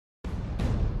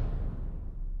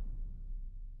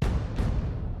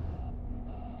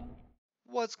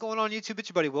What's going on YouTube? It's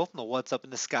your buddy Will from the What's Up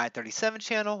in the Sky 37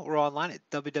 channel. We're online at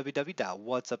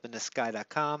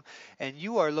www.whatsupinthesky.com and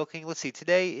you are looking, let's see,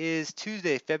 today is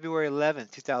Tuesday, February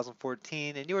 11th,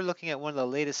 2014, and you are looking at one of the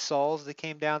latest sols that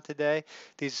came down today.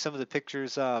 These are some of the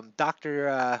pictures.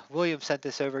 Dr. Williams sent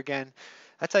this over again.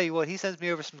 I tell you what, he sends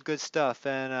me over some good stuff,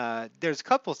 and there's a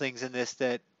couple things in this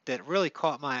that really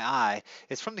caught my eye.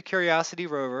 It's from the Curiosity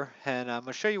Rover, and I'm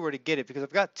going to show you where to get it because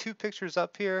I've got two pictures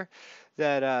up here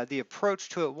that the approach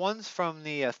to it, one's from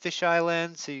the fisheye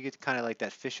lens, so you get kind of like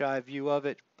that fisheye view of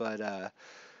it, but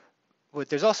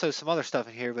there's also some other stuff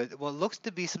in here, but what looks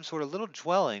to be some sort of little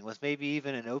dwelling with maybe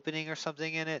even an opening or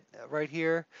something in it right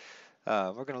here.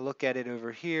 We're going to look at it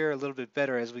over here a little bit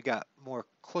better as we got more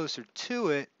closer to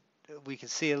it. We can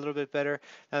see it a little bit better.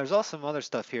 Now there's also some other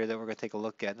stuff here that we're going to take a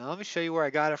look at. Now let me show you where I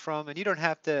got it from, and you don't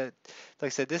have to, like I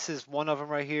said, this is one of them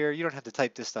right here. You don't have to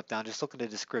type this stuff down. Just look in the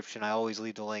description. I always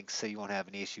leave the links so you won't have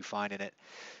any issue finding it.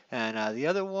 And the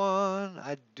other one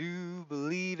I do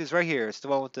believe is right here. It's the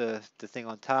one with the thing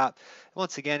on top.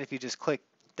 Once again, if you just click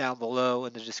down below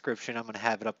in the description, I'm going to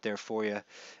have it up there for you.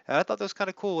 I thought that was kind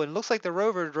of cool, and it looks like the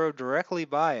rover drove directly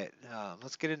by it.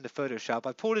 Let's get into Photoshop.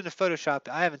 I pulled into Photoshop.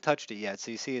 I haven't touched it yet, so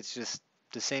you see it's just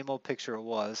the same old picture it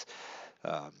was.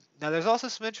 Now there's also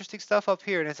some interesting stuff up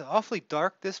here, and it's awfully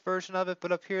dark, this version of it,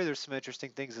 but up here there's some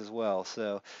interesting things as well.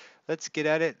 So let's get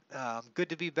at it. Good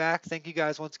to be back. Thank you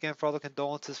guys once again for all the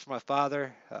condolences for my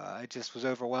father. It just was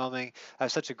overwhelming. I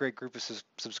have such a great group of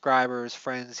subscribers,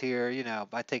 friends here. You know,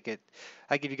 I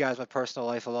give you guys my personal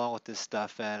life along with this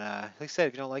stuff, and like I said,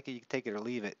 if you don't like it, you can take it or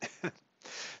leave it.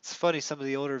 It's funny, some of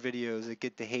the older videos that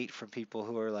get the hate from people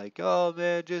who are like, "Oh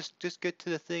man, just get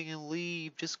to the thing and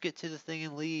leave. Just get to the thing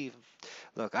and leave."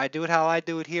 Look, I do it how I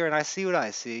do it here, and I see what I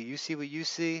see. You see what you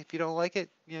see. If you don't like it,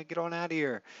 get on out of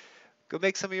here. Go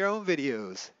make some of your own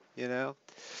videos.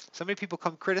 So many people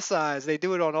come criticize. They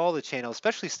do it on all the channels,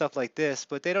 especially stuff like this,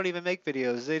 but they don't even make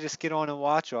videos. They just get on and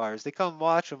watch ours. They come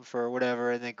watch them for whatever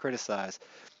and then criticize.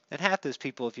 And half those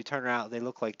people, if you turn around, they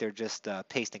look like they're just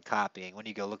pasting copying when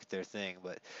you go look at their thing.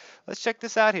 But let's check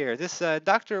this out here. This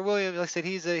Dr. Williams, like I said,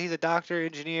 he's a doctor,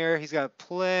 engineer. He's got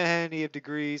plenty of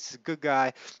degrees. He's a good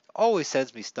guy. Always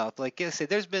sends me stuff. Like I said,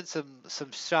 there's been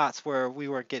some shots where we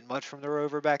weren't getting much from the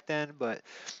rover back then, but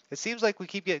it seems like we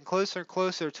keep getting closer and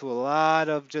closer to a lot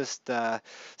of just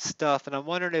stuff. And I'm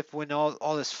wondering if when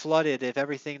all this flooded, if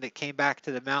everything that came back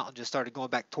to the mountain just started going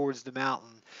back towards the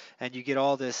mountain, and you get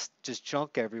all this just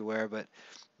junk everywhere. But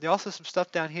there's also some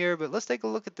stuff down here, but let's take a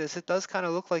look at this. It does kind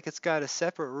of look like it's got a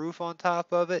separate roof on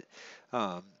top of it.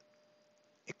 Um,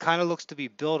 it kind of looks to be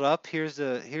built up. Here's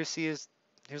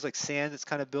like sand that's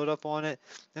kind of built up on it,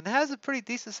 and it has a pretty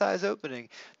decent size opening.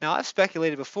 Now I've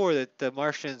speculated before that the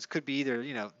Martians could be either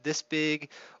this big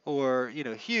or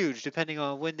huge, depending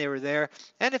on when they were there,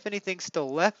 and if anything's still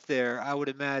left there. I would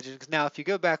imagine, because now if you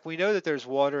go back, we know that there's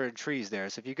water and trees there.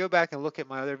 So if you go back and look at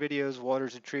my other videos,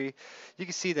 waters and tree, you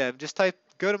can see them. Just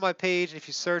go to my page, and if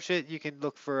you search it, you can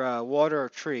look for water or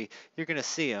tree. You're gonna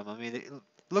see them. I mean,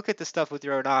 look at the stuff with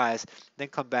your own eyes, then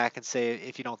come back and say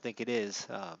if you don't think it is.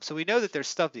 So we know that there's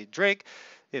stuff to drink,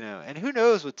 and who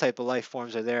knows what type of life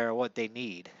forms are there or what they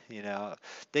need.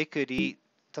 They could eat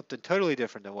something totally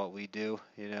different than what we do,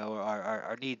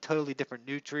 or need totally different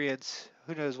nutrients.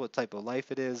 Who knows what type of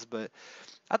life it is, but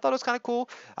I thought it was kind of cool.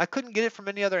 I couldn't get it from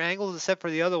any other angles except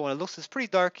for the other one. It's pretty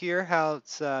dark here, how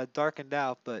it's darkened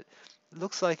out, but it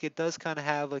looks like it does kind of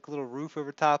have like a little roof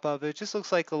over top of it. It just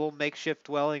looks like a little makeshift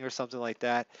dwelling or something like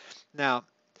that. Now,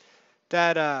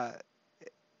 that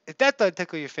if that doesn't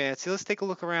tickle your fancy, let's take a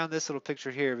look around this little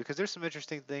picture here because there's some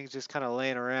interesting things just kind of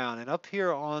laying around. And up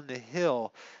here on the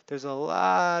hill, there's a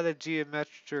lot of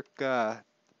geometric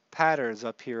patterns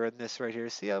up here in this right here.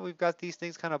 See how we've got these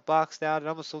things kind of boxed out? It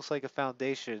almost looks like a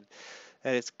foundation,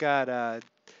 and it's got a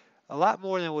lot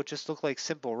more than what just look like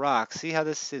simple rocks. See how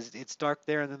it's dark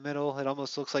there in the middle? It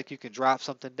almost looks like you can drop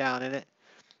something down in it.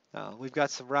 We've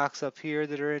got some rocks up here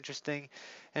that are interesting,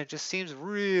 and it just seems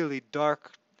really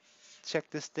dark. Check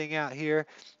this thing out here.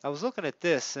 I was looking at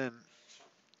this and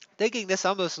thinking this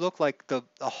almost looked like the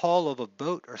hull of a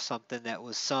boat or something that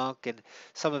was sunk, and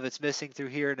some of it's missing through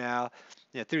here now.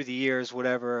 Through the years,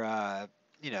 whatever.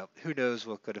 Who knows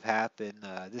what could have happened.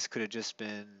 This could have just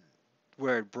been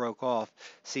where it broke off.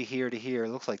 See, here to here, it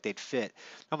looks like they'd fit.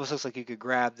 Almost looks like you could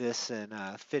grab this and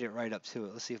fit it right up to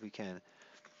it. Let's see if we can.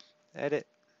 Edit,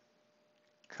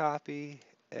 copy,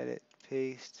 edit,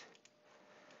 paste.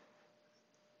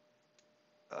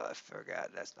 Oh, I forgot.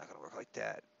 That's not going to work like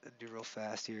that. Do real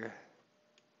fast here.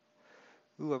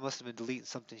 Ooh, I must have been deleting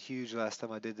something huge last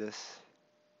time I did this.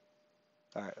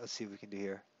 All right, let's see what we can do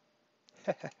here.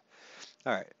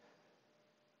 All right.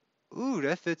 Ooh,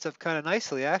 that fits up kind of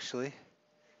nicely, actually.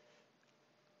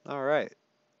 All right.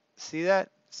 See that?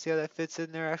 See how that fits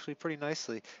in there actually pretty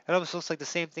nicely. It almost looks like the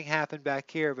same thing happened back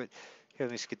here, but here,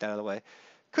 let me just get that out of the way.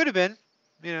 Could have been,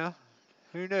 you know,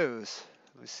 who knows?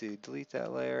 Let me see, delete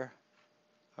that layer.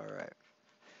 All right.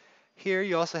 Here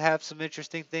you also have some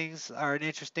interesting things, or an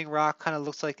interesting rock. Kind of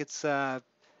looks like it's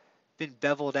been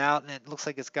beveled out, and it looks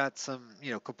like it's got some,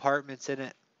 compartments in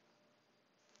it.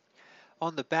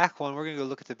 On the back one, we're gonna go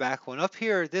look at the back one. Up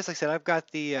here, this, like I said, I've got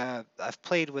I've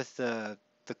played with the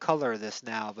color of this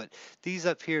now, but these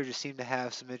up here just seem to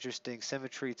have some interesting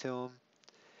symmetry to them.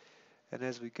 And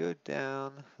as we go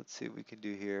down, let's see what we can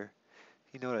do here.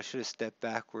 You know what? I should have stepped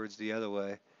backwards the other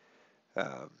way.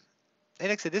 Um, and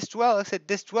like I said,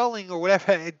 this dwelling or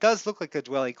whatever, it does look like a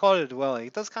dwelling. Call it a dwelling.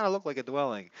 It does kind of look like a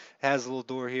dwelling. It has a little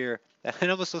door here. It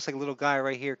almost looks like a little guy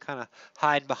right here, kind of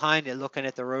hiding behind it, looking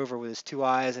at the rover with his two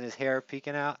eyes and his hair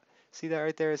peeking out. See that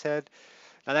right there, his head?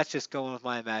 Now that's just going with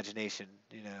my imagination.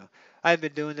 I've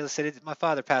been doing this. My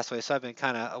father passed away, so I've been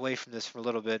kind of away from this for a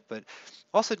little bit. But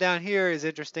also down here is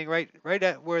interesting. Right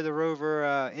at where the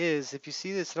rover is. If you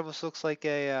see this, it almost looks like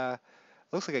a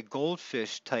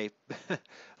goldfish type,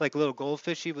 like a little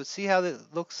goldfishy. But see how it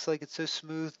looks like it's so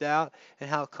smoothed out, and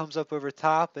how it comes up over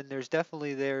top. And there's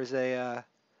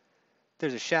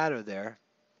a shadow there.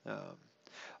 Um,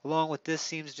 Along with this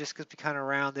seems just to be kind of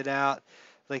rounded out.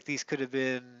 Like these could have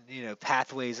been,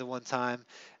 pathways at one time.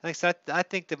 Like I said, I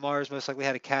think that Mars most likely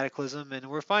had a cataclysm, and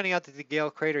we're finding out that the Gale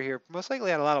crater here most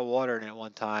likely had a lot of water in it at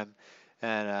one time,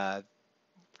 and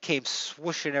came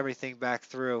swooshing everything back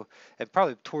through and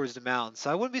probably towards the mountain.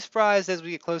 So I wouldn't be surprised as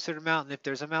we get closer to the mountain if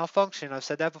there's a malfunction. I've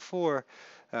said that before.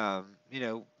 You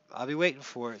know, I'll be waiting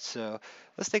for it. So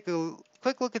let's take a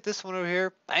quick look at this one over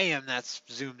here. Bam, that's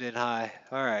zoomed in high.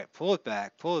 All right, pull it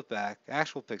back, pull it back.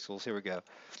 Actual pixels. Here we go.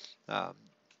 Um,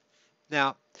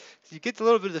 Now, you get a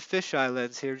little bit of the fisheye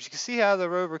lens here. You can see how the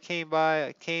rover came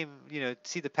by,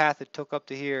 see the path it took up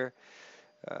to here.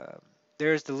 Um,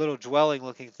 there's the little dwelling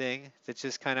looking thing that's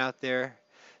just kind of out there.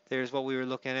 There's what we were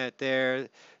looking at there.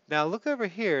 Now look over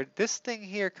here. This thing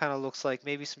here kind of looks like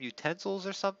maybe some utensils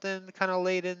or something kind of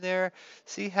laid in there.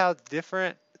 See how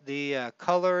different the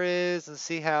color is, and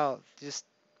see how just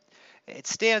it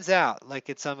stands out like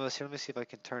it's almost here. Let me see if I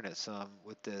can turn it some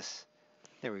with this.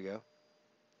 There we go.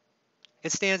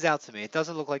 It stands out to me. It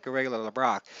doesn't look like a regular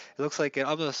rock. It looks like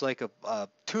almost like a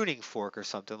tuning fork or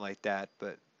something like that.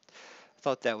 But I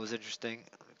thought that was interesting.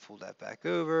 Let me pull that back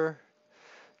over.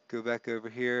 Go back over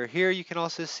here. Here you can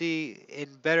also see in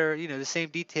better, the same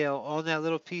detail on that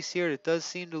little piece here. It does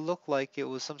seem to look like it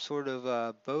was some sort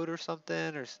of boat or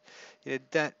something, or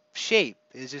that shape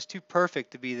is just too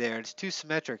perfect to be there. It's too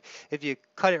symmetric. If you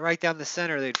cut it right down the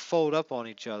center, they'd fold up on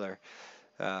each other.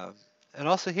 Um, and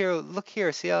also here, look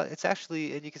here. See how it's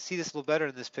actually, and you can see this a little better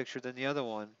in this picture than the other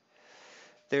one.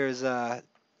 There's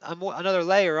another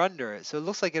layer under it, so it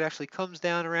looks like it actually comes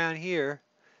down around here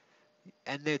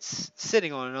and it's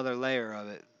sitting on another layer of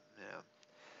it. Yeah.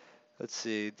 Let's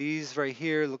see. These right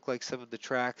here look like some of the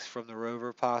tracks from the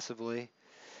rover, possibly.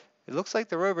 It looks like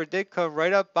the rover did come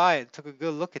right up by it and took a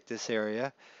good look at this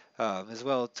area. As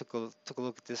well, it took a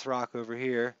look at this rock over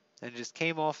here and just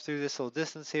came off through this little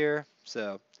distance here.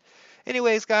 So,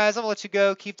 anyways, guys, I'm gonna let you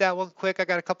go. Keep that one quick. I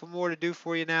got a couple more to do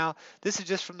for you now. This is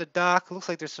just from the dock. Looks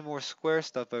like there's some more square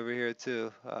stuff over here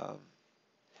too.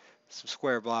 Some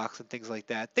square blocks and things like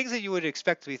that. Things that you would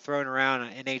expect to be thrown around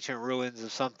in ancient ruins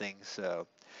of something. So,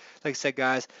 like I said,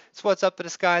 guys, it's What's Up in the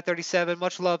Sky 37.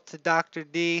 Much love to Dr.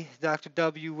 D, Dr.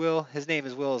 W, Will. His name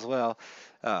is Will as well.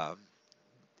 Um,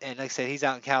 and like I said, he's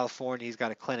out in California. He's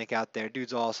got a clinic out there.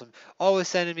 Dude's awesome. Always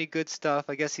sending me good stuff.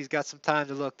 I guess he's got some time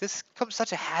to look. This becomes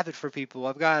such a habit for people.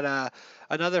 I've got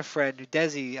another friend,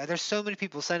 Desi. There's so many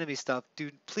people sending me stuff.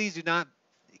 Dude, please do not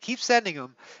keep sending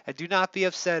them, and do not be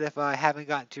upset if I haven't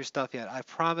gotten to your stuff yet. I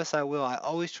promise I will. I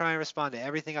always try and respond to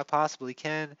everything I possibly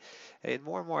can. And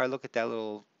more I look at that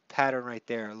little pattern right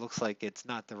there. It looks like it's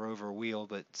not the rover wheel,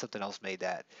 but something else made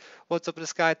that. What's Up in the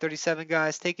Sky 37,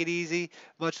 guys? Take it easy.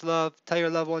 Much love. Tell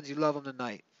your loved ones you love them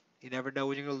tonight. You never know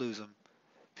when you're going to lose them.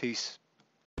 Peace.